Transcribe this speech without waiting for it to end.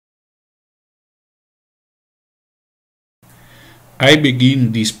I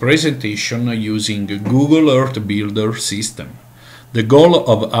begin this presentation using Google Earth Builder system. The goal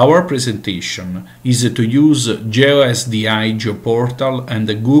of our presentation is to use geoSDI, Geoportal and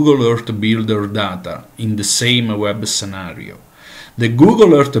the Google Earth Builder data in the same web scenario. The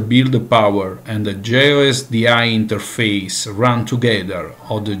Google Earth Builder power and the geoSDI interface run together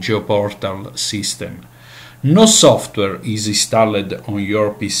on the Geoportal system. No software is installed on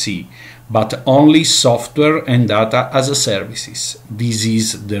your PC, but only software and data as a services. This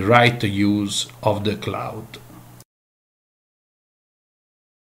is the right use of the cloud.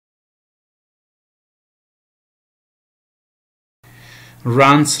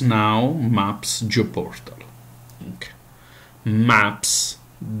 Runs now maps Geoportal.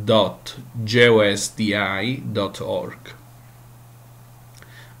 Maps.geosdi.org.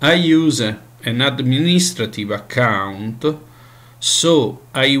 I use an administrative account, so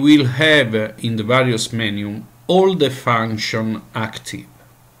I will have in the various menu all the functions active.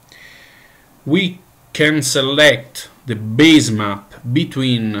 We can select the base map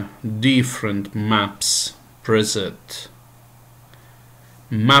between different maps preset.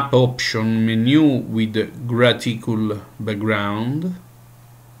 Map option menu with graphical background.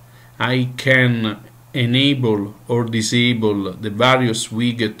 I can enable or disable the various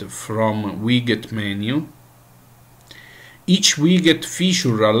widgets from widget menu. Each widget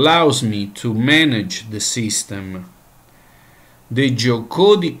feature allows me to manage the system. The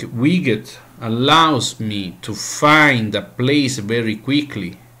geocoding widget allows me to find a place very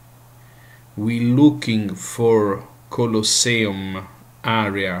quickly. We're looking for Colosseum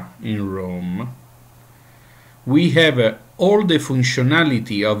area in Rome. We have all the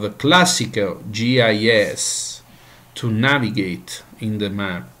functionality of a classical GIS to navigate in the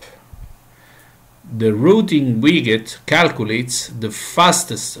map. The routing widget calculates the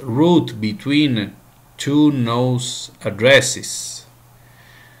fastest route between two node addresses.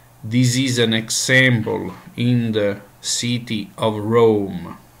 This is an example in the city of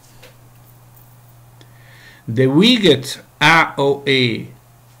Rome. The widget AOE,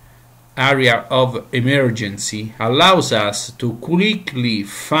 Area of Emergency, allows us to quickly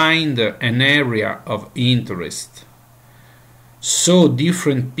find an area of interest. So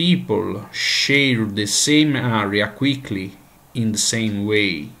different people share the same area quickly in the same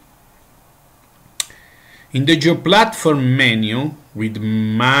way. In the GeoPlatform menu, with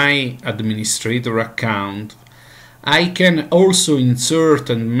my administrator account, I can also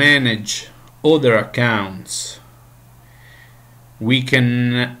insert and manage other accounts. We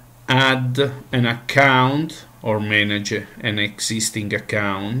can add an account or manage an existing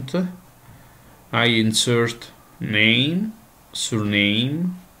account. I insert name,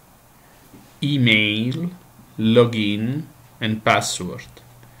 surname, email, login and password,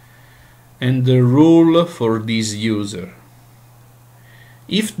 and the rule for this user.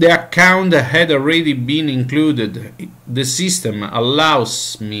 If the account had already been included, the system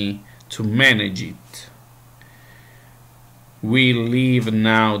allows me to manage it. We leave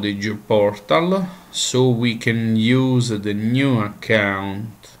now the Geoportal so we can use the new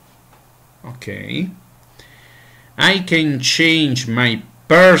account. Okay. I can change my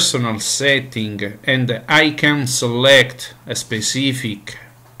personal setting and I can select a specific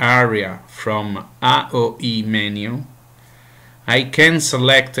area from AOE menu. I can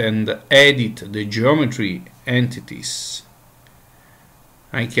select and edit the geometry entities.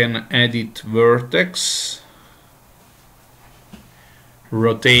 I can edit vertex,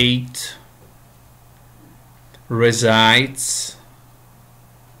 rotate, resize,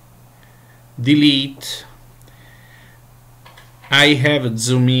 delete. I have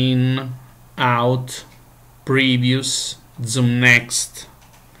zoom in, out, previous, zoom next,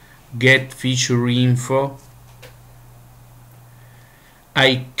 get feature info.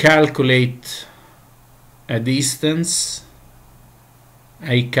 I calculate a distance.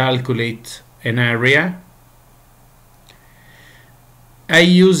 I calculate an area. I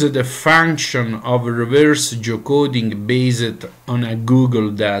use the function of reverse geocoding based on a Google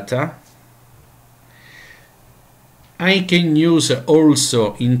data. I can use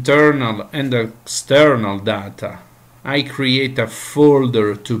also internal and external data. I create a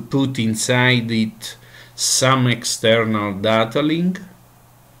folder to put inside it some external data link.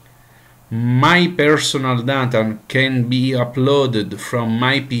 My personal data can be uploaded from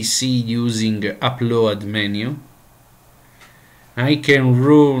my PC using upload menu. I can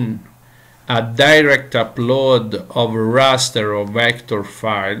run a direct upload of raster or vector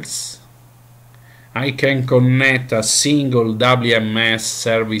files. I can connect a single WMS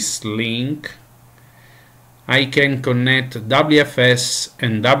service link. I can connect WFS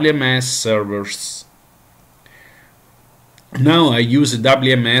and WMS servers. Now I use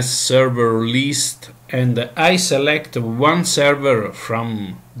WMS server list and I select one server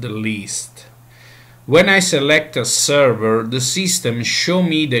from the list. When I select a server, the system shows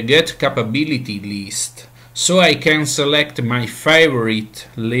me the get capability list, so I can select my favorite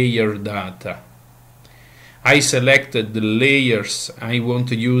layer data. I selected the layers I want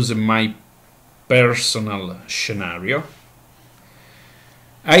to use in my personal scenario.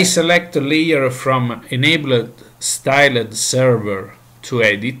 I select a layer from enabled styled server to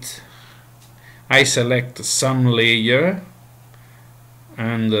edit. I select some layer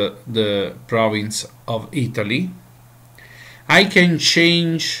and the province of Italy. I can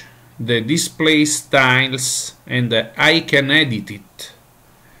change the display styles and I can edit it.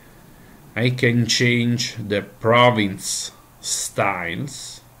 I can change the province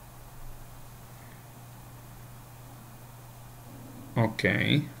styles.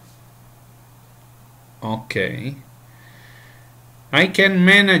 Okay. I can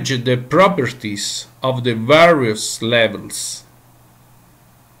manage the properties of the various levels.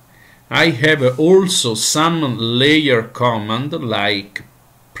 I have also some layer command like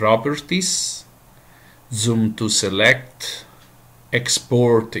properties, zoom to select,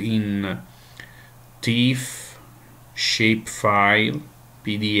 export in TIFF, shapefile,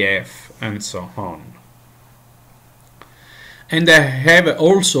 PDF, and so on. And I have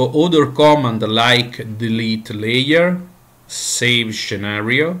also other commands like delete layer, save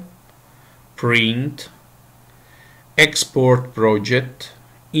scenario, print, export project,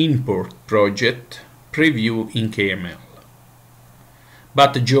 import project, preview in KML.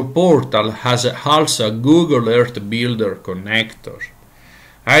 But Geoportal has also a Google Earth Builder connector.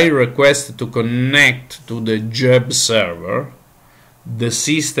 I request to connect to the Geb server. The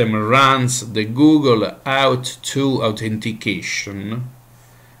system runs the Google Auth2 authentication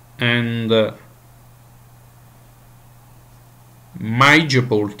and my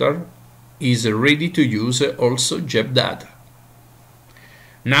Geoportal is ready to use also Geb data.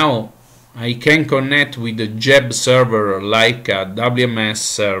 Now I can connect with the Geb server like a WMS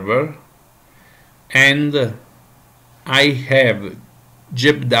server and I have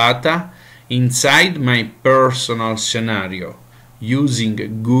Geb data inside my personal scenario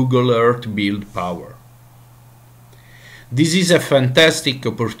using Google Earth Build Power. This is a fantastic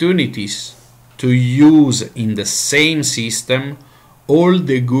opportunity to use in the same system all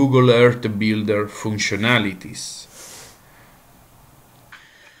the Google Earth Builder functionalities.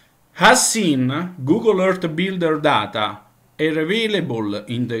 As seen, Google Earth Builder data are available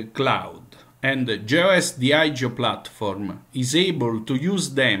in the cloud and geoSDI GeoPlatform is able to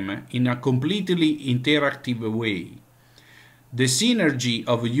use them in a completely interactive way. The synergy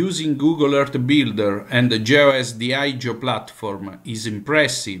of using Google Earth Builder and the geoSDI GeoPlatform is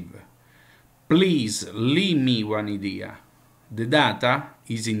impressive. Please leave me one idea. The data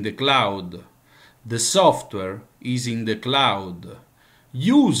is in the cloud. The software is in the cloud.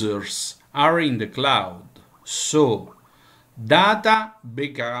 Users are in the cloud. So, data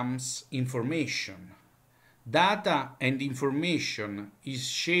becomes information. Data and information is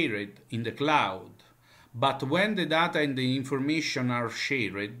shared in the cloud. But when the data and the information are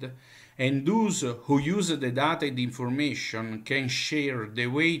shared, and those who use the data and information can share the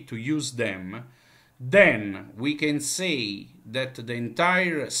way to use them, then we can say that the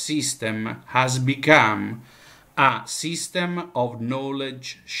entire system has become a system of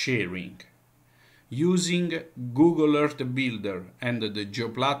knowledge sharing. Using Google Earth Builder and the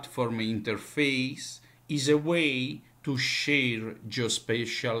GeoPlatform interface is a way to share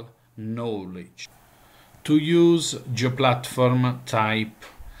geospatial knowledge. To use GeoPlatform, type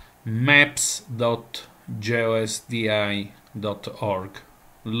maps.geosdi.org,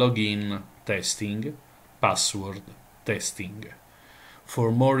 login testing, password testing.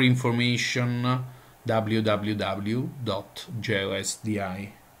 For more information,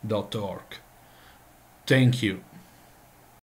 www.geosdi.org. Thank you.